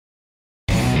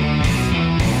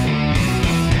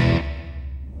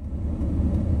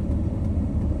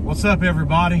What's up,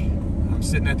 everybody? I'm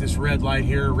sitting at this red light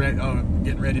here,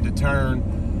 getting ready to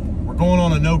turn. We're going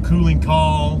on a no cooling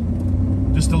call.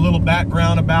 Just a little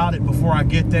background about it before I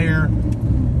get there.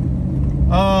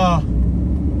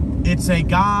 It's a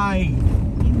guy in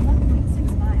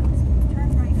 1.6 miles,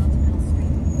 turn right onto Mill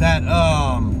Street. That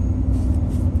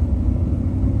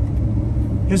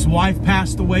his wife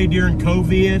passed away during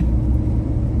COVID,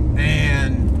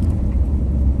 and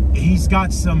he's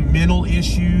got some mental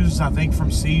issues, I think from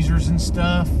seizures and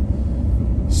stuff.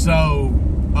 So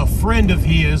a friend of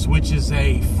his, which is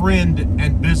a friend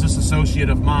and business associate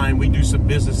of mine, we do some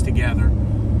business together,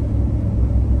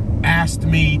 asked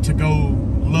me to go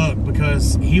look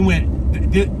because he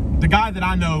went, the guy that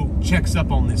I know checks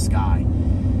up on this guy.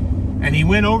 And he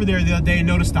went over there the other day and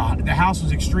noticed the house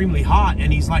was extremely hot.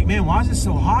 And he's like, man, why is it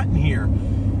so hot in here?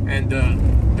 And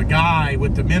the guy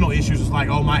with the mental issues was like,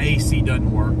 oh, my AC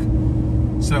doesn't work.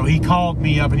 So he called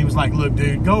me up and he was like, look,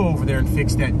 dude, go over there and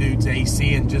fix that dude's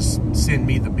AC and just send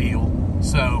me the bill.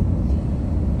 So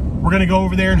we're going to go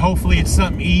over there and hopefully it's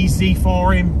something easy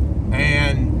for him.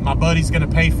 And my buddy's going to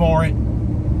pay for it.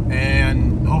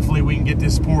 And hopefully we can get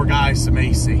this poor guy some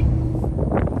AC.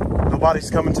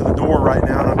 Nobody's coming to the door right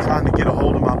now, and I'm trying to get a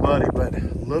hold of my buddy, but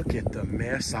look at the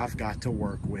mess I've got to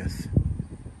work with.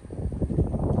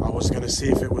 I was going to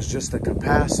see if it was just a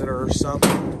capacitor or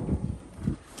something.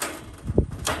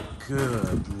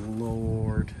 Good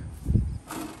Lord.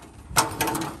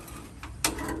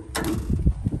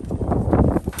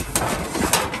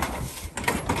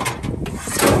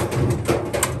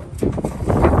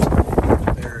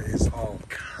 There is all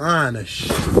kind of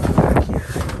shit back here.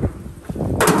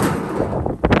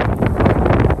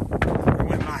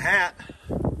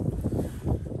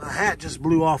 My hat just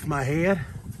blew off my head.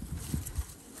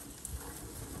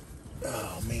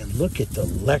 Oh man, look at the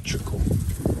electrical.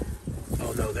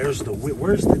 Oh no, there's the,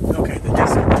 where's the, okay, the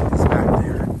disconnect is back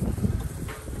there.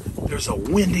 There's a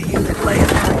windy unit laying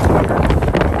right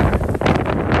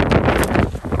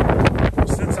here.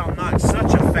 Since I'm not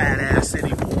such a fat ass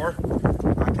anymore,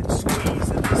 I can squeeze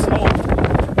in this hole.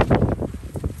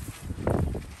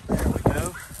 There we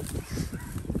go.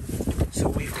 So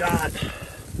we've got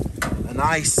an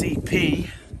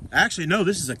ICP. Actually, no,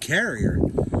 this is a carrier.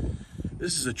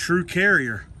 This is a true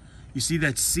carrier. You see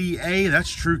that CA? That's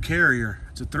true carrier.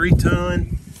 It's a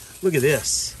 3-ton. Look at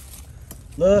this.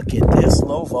 Look at this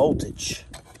low voltage.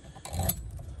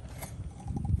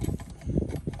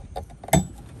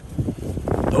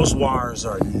 Those wires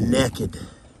are naked.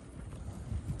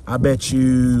 I bet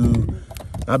you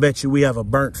we have a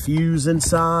burnt fuse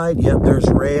inside. Yep, there's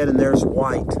red and there's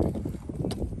white.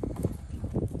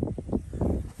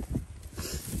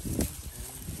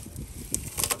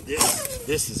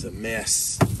 This is a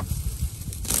mess.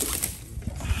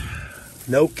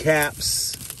 No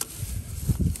caps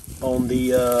on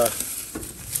the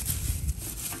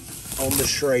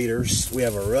Schraders. We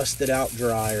have a rusted out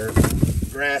dryer.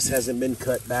 Grass hasn't been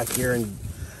cut back here in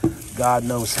God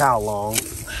knows how long.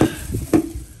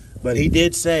 But he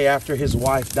did say after his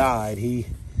wife died,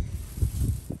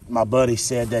 my buddy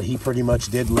said that he pretty much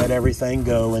did let everything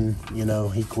go, and you know,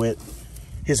 he quit.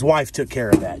 His wife took care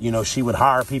of that. You know, she would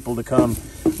hire people to come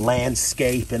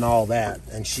landscape and all that.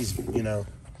 And she's, you know,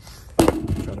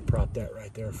 trying to prop that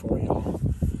right there for you.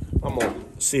 I'm going to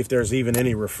see if there's even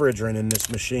any refrigerant in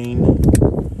this machine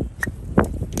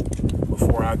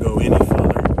before I go any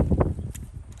further.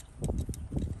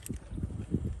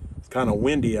 It's kind of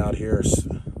windy out here.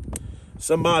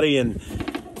 Somebody in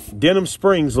Denham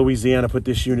Springs, Louisiana put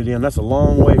this unit in. That's a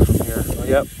long way from here.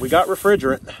 Yep, we got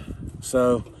refrigerant.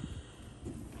 So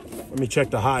let me check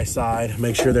the high side,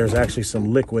 make sure there's actually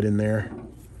some liquid in there.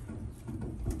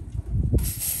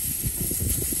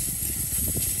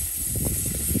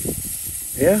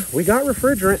 Yeah, we got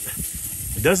refrigerant.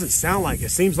 It doesn't sound like it.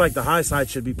 Seems like the high side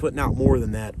should be putting out more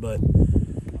than that, but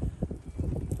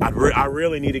I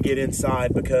really need to get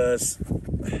inside because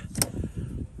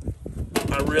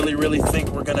I really think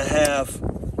we're gonna have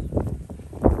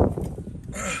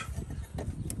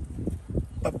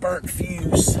a burnt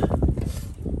fuse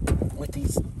with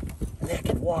these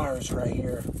naked wires right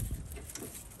here.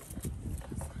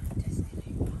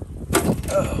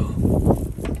 Oh.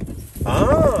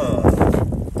 Ah.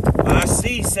 I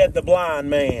see, said the blind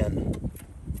man.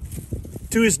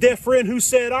 To his deaf friend who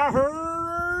said, I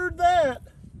heard that.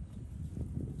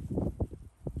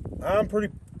 I'm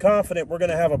pretty confident we're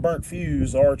going to have a burnt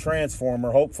fuse or a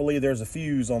transformer. Hopefully there's a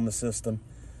fuse on the system.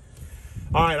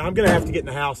 All right, I'm going to have to get in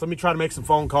the house. Let me try to make some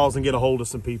phone calls and get a hold of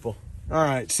some people. All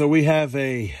right, so we have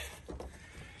a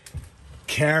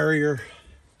carrier,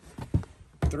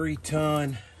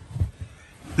 3-ton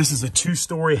This is a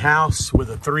 2-story house with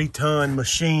a 3-ton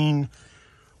machine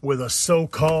with a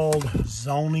so-called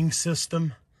zoning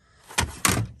system.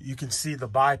 You can see the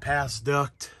bypass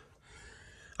duct.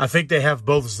 I think they have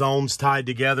both zones tied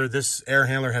together. This air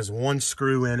handler has 1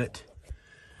 screw in it.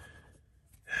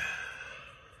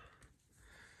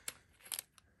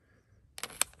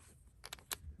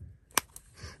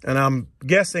 And I'm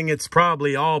guessing it's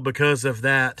probably all because of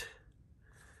that.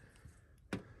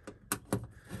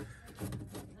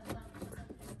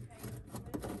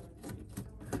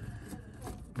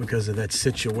 Because of that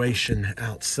situation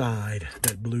outside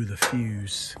that blew the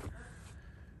fuse.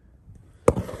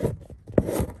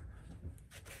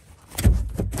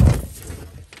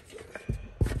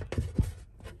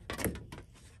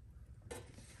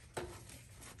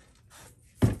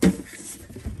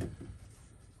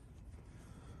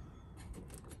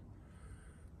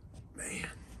 Man,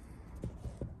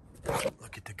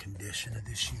 look at the condition of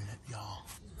this unit, y'all.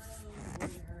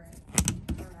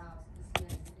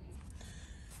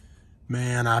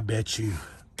 Man, I bet you.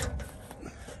 God,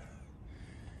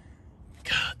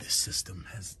 this system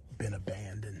has been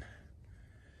abandoned.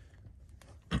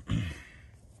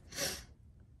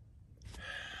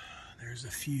 There's a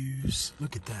fuse.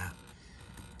 Look at that.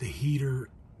 The heater,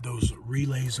 those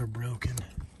relays are broken.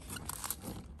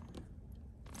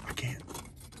 I can't.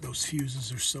 Those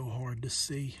fuses are so hard to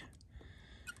see.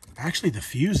 Actually, the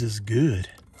fuse is good.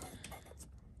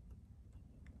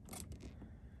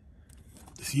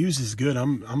 The fuse is good.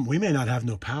 We may not have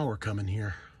no power coming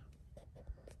here.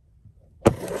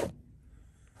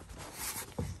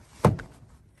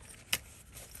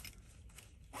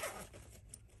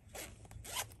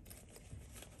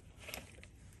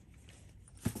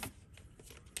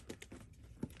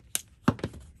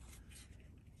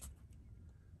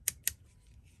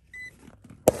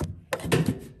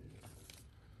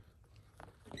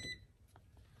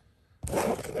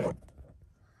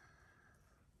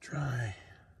 Try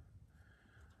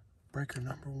breaker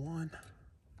number 1.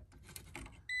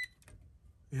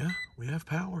 Yeah, we have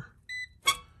power.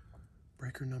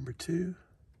 Breaker number 2.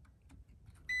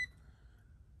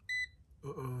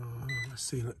 Let's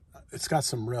see. It's got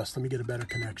some rust. Let me get a better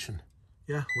connection.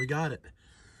 Yeah, we got it.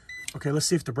 Okay, let's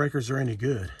see if the breakers are any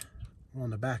good. We're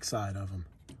on the back side of them.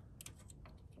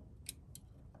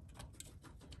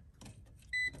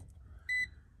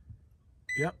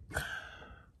 Yep.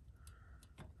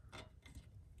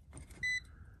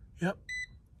 Yep.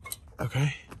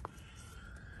 Okay.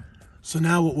 So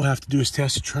now what we'll have to do is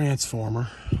test the transformer.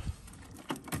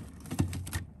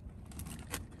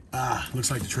 Looks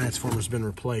like the transformer's been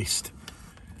replaced.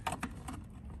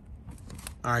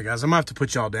 All right, guys, I'm gonna have to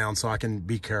put y'all down so I can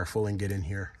be careful and get in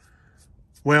here.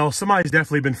 Well, somebody's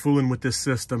definitely been fooling with this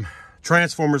system.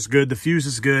 Transformer's good, the fuse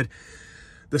is good.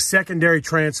 The secondary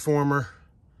transformer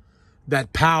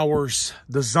that powers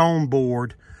the zone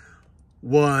board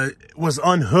was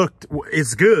unhooked.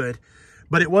 It's good,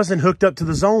 but it wasn't hooked up to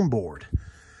the zone board.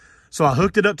 So I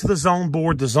hooked it up to the zone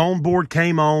board. The zone board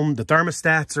came on. The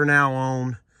thermostats are now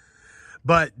on,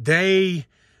 but they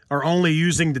are only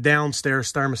using the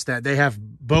downstairs thermostat. They have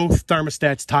both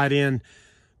thermostats tied in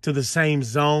to the same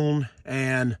zone,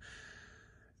 and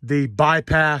the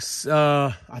bypass,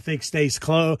 I think, stays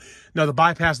closed. No, the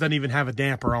bypass doesn't even have a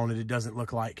damper on it. It doesn't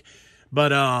look like,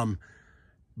 but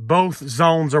both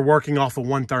zones are working off of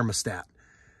one thermostat.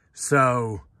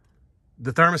 So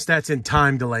the thermostat's in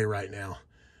time delay right now.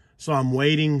 So I'm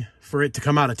waiting for it to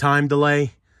come out of time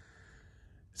delay.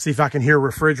 See if I can hear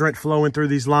refrigerant flowing through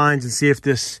these lines and see if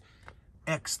this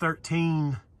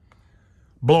X13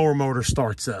 blower motor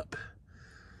starts up.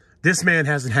 This man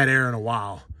hasn't had air in a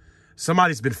while.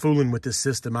 Somebody's been fooling with this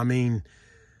system. I mean,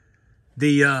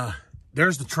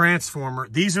 there's the transformer.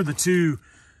 These are the 2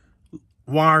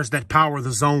 wires that power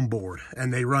the zone board,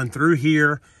 and they run through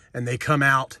here and they come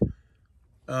out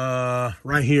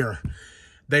right here.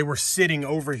 They were sitting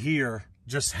over here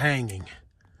just hanging.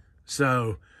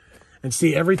 So, and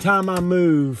see, every time I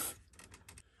move,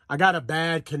 I got a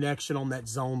bad connection on that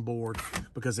zone board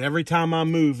because every time I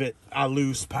move it, I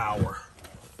lose power.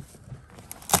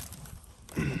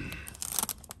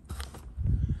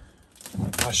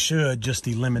 I should just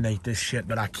eliminate this shit,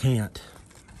 but I can't.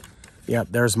 Yep,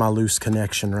 there's my loose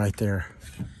connection right there.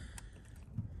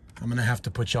 I'm gonna have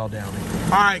to put y'all down.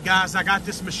 All right, guys, I got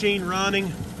this machine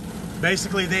running.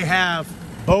 Basically, they have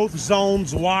both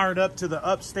zones wired up to the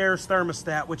upstairs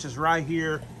thermostat, which is right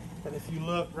here. And if you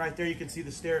look right there, you can see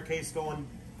the staircase going,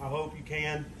 I hope you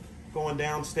can, going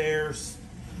downstairs.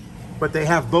 But they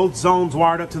have both zones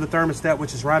wired up to the thermostat,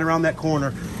 which is right around that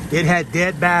corner. It had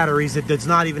dead batteries. It does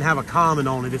not even have a common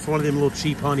on it. It's one of them little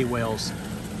cheap Honeywells.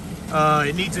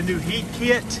 It needs a new heat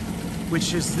kit,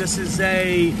 which is, this is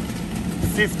a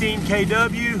 15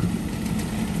 kW.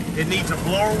 It needs a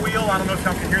blower wheel. I don't know if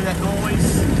y'all can hear that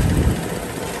noise.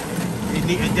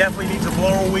 It definitely needs a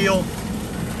blower wheel,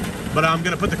 but I'm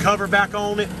gonna put the cover back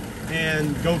on it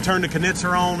and go turn the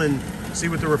condenser on and see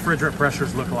what the refrigerant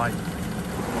pressures look like.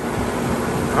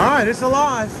 All right, it's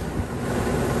alive.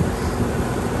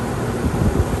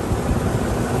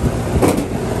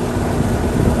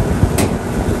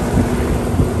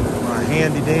 My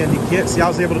handy dandy kit. See, I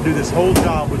was able to do this whole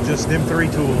job with just them 3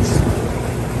 tools.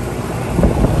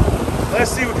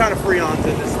 Let's see what kind of Freon's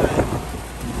in this thing.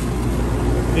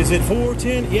 Is it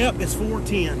 410? Yep, it's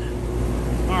 410.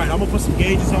 All right, I'm gonna put some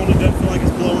gauges on it. Doesn't feel like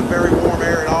it's blowing very warm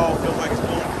air at all. Feels like it's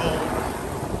blowing cold.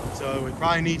 So it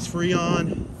probably needs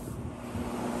Freon.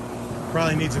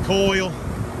 Probably needs a coil.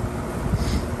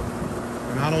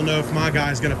 And I don't know if my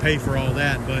guy's gonna pay for all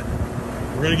that, but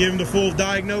we're gonna give him the full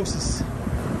diagnosis.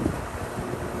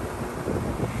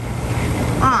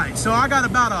 All right, so I got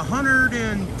about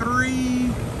 103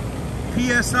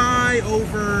 PSI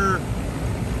over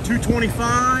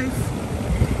 225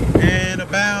 and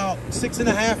about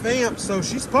 6.5 amps. So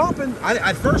she's pumping.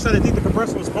 At first I didn't think the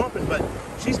compressor was pumping, but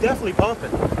she's definitely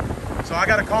pumping. So I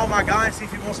got to call my guy and see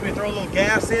if he wants me to throw a little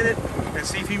gas in it and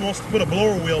see if he wants to put a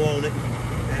blower wheel on it.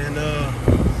 And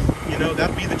you know,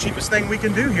 that'd be the cheapest thing we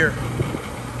can do here.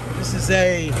 This is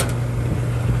a,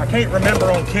 I can't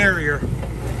remember on Carrier.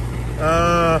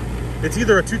 It's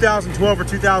either a 2012 or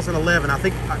 2011. I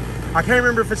can't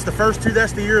remember if it's the first 2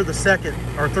 that's the year or the second,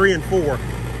 or 3 and 4,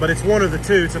 but it's one of the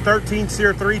 2. It's a 13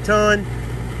 SEER 3-ton,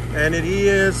 and it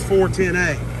is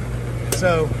 410A.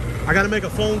 So I got to make a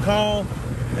phone call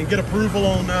and get approval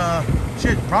on,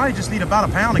 shit, probably just need about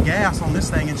 1 pound of gas on this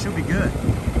thing and she'll be good.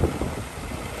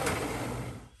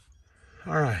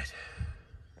 All right.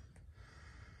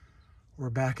 We're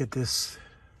back at this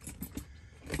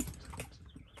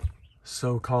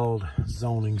so-called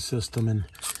zoning system, and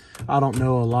I don't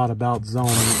know a lot about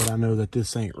zoning, but I know that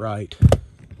this ain't right.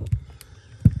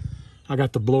 I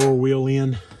got the blower wheel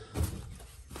in,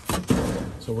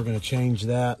 so we're going to change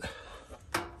that.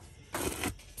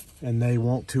 And they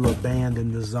want to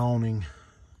abandon the zoning.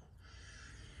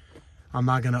 I'm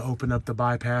not going to open up the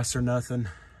bypass or nothing.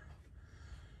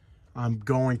 I'm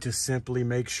going to simply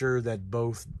make sure that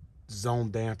both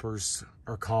zone dampers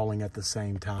are calling at the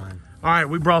same time. All right,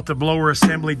 we brought the blower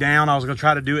assembly down. I was going to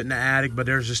try to do it in the attic, but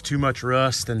there's just too much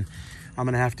rust, and I'm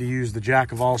going to have to use the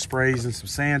jack of all sprays and some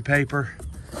sandpaper.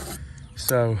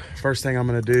 So first thing I'm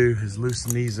going to do is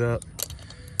loosen these up.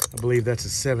 I believe that's a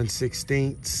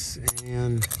 7/16,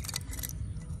 and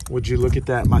would you look at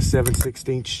that? My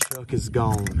 7/16 chuck is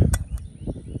gone.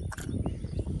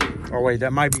 Oh wait,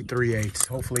 that might be 3/8.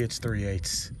 Hopefully it's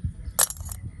 3/8.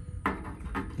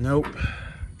 Nope.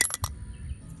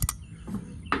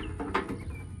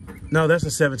 No, that's a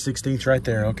 7/16 right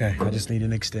there. Okay, I just need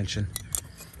an extension.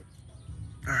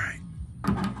 All right.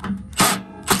 Pull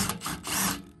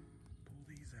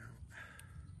these out.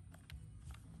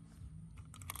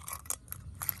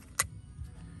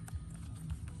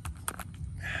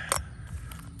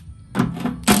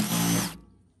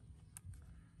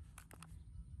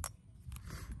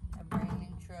 A brand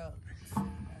new truck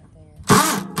right there.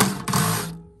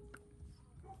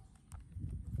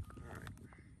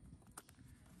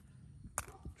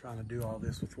 Trying to do all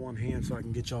this with one hand so I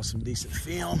can get y'all some decent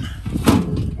film.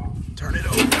 Turn it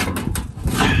over.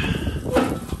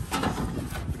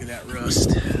 Look at that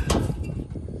rust.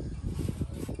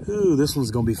 Ooh, this one's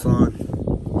gonna be fun.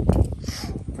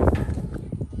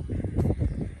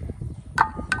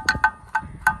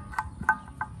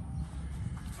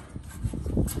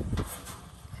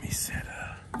 Let me set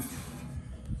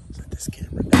this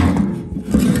camera down.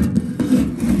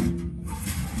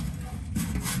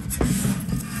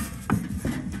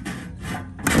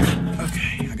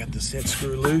 Set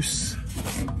screw loose.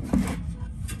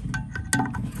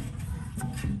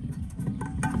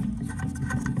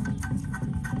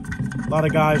 A lot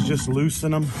of guys just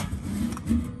loosen them.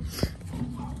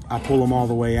 I pull them all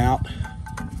the way out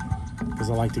because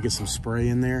I like to get some spray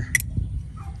in there.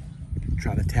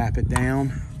 Try to tap it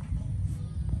down.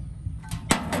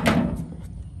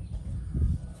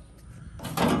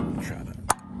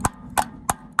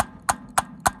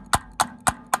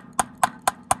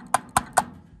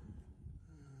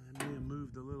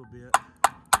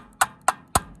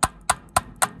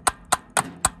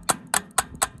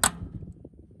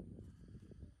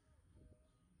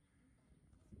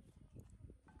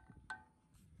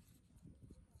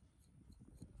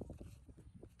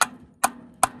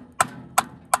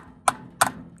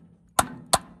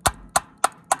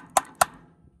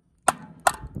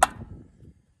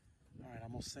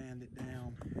 I'll sand it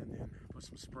down and then put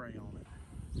some spray on it.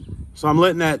 So I'm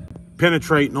letting that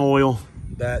penetrating oil,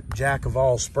 that Jack of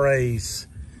all sprays,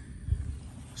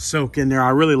 soak in there.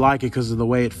 I really like it because of the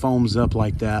way it foams up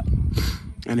like that.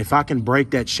 And if I can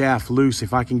break that shaft loose,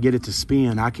 if I can get it to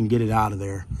spin, I can get it out of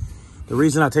there. The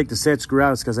reason I take the set screw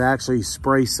out is because I actually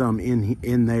spray some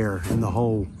in there, in the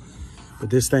hole. But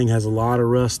this thing has a lot of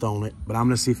rust on it, but I'm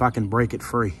gonna see if I can break it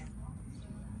free.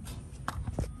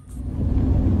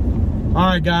 All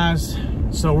right, guys,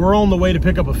 so we're on the way to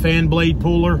pick up a fan blade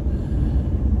puller.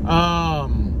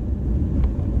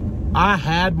 I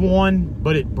had one,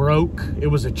 but it broke. It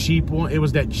was a cheap one. It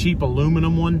was that cheap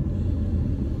aluminum one.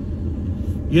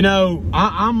 You know,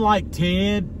 I'm like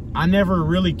Ted. I never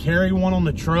really carry one on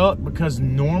the truck because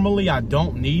normally I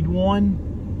don't need one.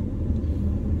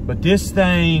 But this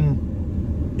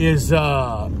thing is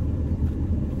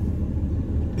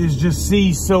just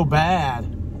seized so bad.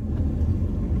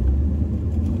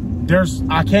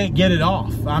 I can't get it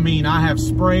off. I mean, I have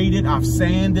sprayed it, I've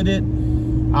sanded it,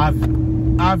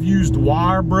 I've used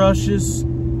wire brushes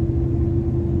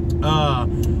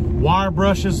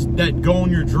that go on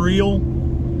your drill.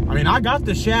 I mean, I got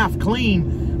the shaft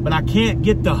clean, but I can't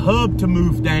get the hub to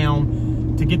move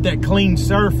down to get that clean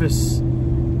surface.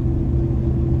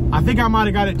 I think I might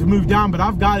have got it to move down, but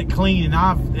I've got it clean,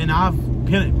 and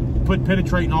I've put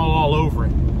penetrating all over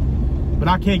it. But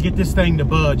I can't get this thing to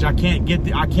budge. I can't get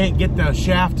the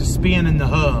shaft to spin in the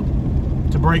hub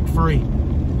to break free.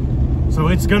 So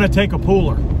it's gonna take a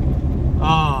puller.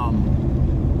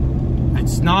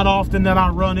 It's not often that I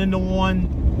run into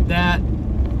one that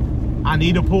I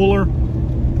need a puller,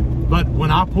 but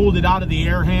when I pulled it out of the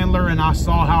air handler and I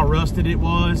saw how rusted it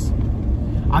was,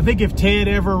 I think if Ted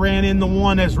ever ran into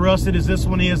one as rusted as this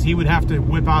one is, he would have to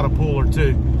whip out a puller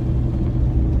too.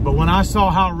 But when I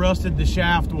saw how rusted the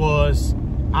shaft was,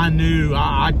 I knew,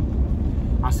 I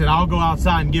said, I'll go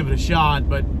outside and give it a shot,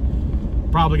 but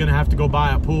probably gonna have to go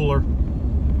buy a puller.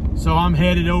 So I'm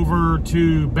headed over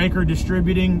to Baker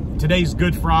Distributing. Today's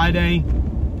Good Friday.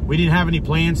 We didn't have any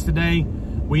plans today.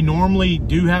 We normally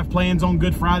do have plans on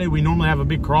Good Friday. We normally have a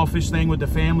big crawfish thing with the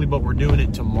family, but we're doing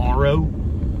it tomorrow,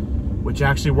 which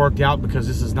actually worked out because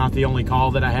this is not the only call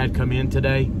that I had come in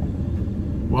today.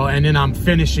 Well, and then I'm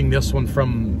finishing this one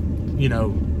from, you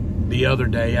know, the other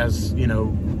day, as, you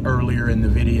know, earlier in the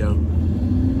video.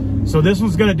 So this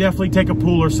one's gonna definitely take a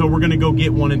puller, so we're gonna go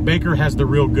get one, and Baker has the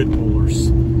real good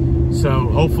pullers. So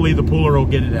hopefully the puller will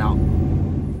get it out.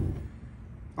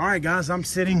 All right, guys, I'm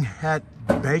sitting at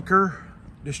Baker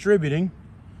Distributing,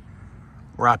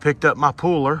 where I picked up my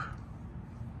puller.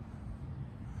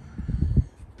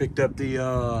 Picked up the,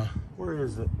 where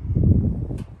is it?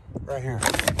 Right here.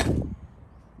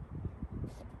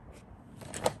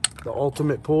 The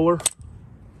ultimate puller.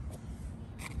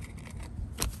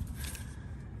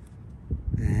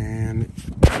 And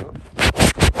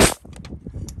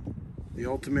the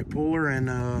ultimate puller, and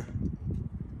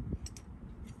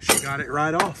she got it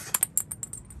right off.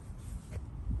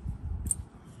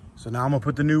 So now I'm gonna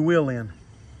put the new wheel in.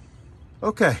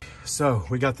 Okay, so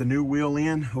we got the new wheel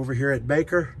in over here at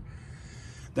Baker.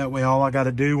 That way all I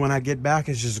gotta do when I get back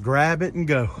is just grab it and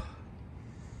go.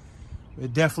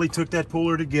 It definitely took that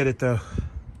puller to get it though.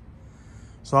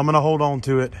 So I'm gonna hold on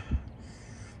to it.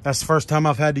 That's the first time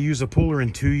I've had to use a puller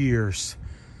in 2 years.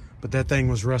 But that thing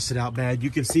was rusted out bad. You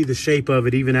can see the shape of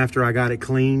it even after I got it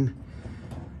clean.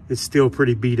 It's still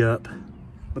pretty beat up.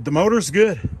 But the motor's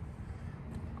good.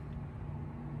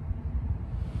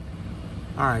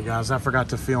 All right, guys, I forgot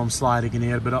to film sliding it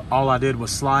in, but all I did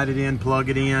was slide it in, plug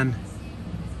it in.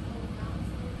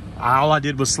 All I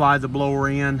did was slide the blower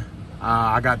in.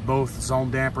 I got both zone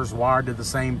dampers wired to the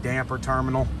same damper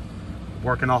terminal,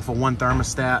 working off of one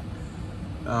thermostat.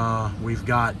 We've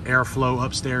got airflow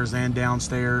upstairs and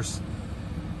downstairs.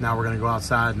 Now we're gonna go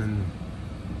outside and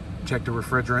check the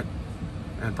refrigerant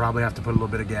and probably have to put a little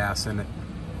bit of gas in it.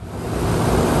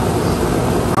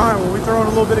 All right, well, we're throwing a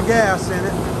little bit of gas in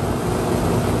it.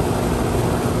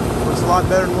 Looks a lot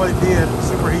better than what it did.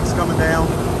 Superheat's coming down.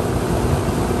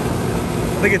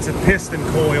 I think it's a piston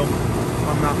coil, if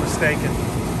I'm not mistaken.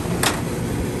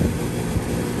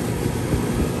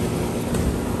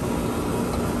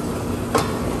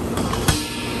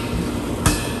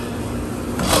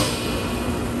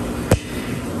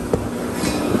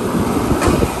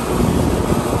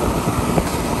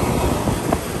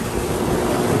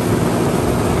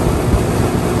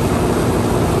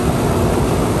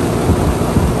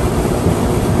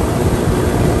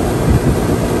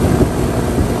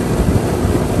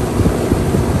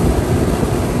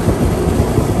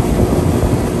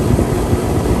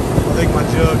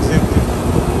 jug's empty.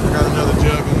 I got another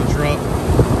jug on the truck.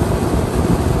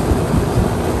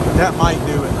 That might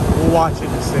do it. We'll watch it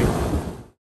and see.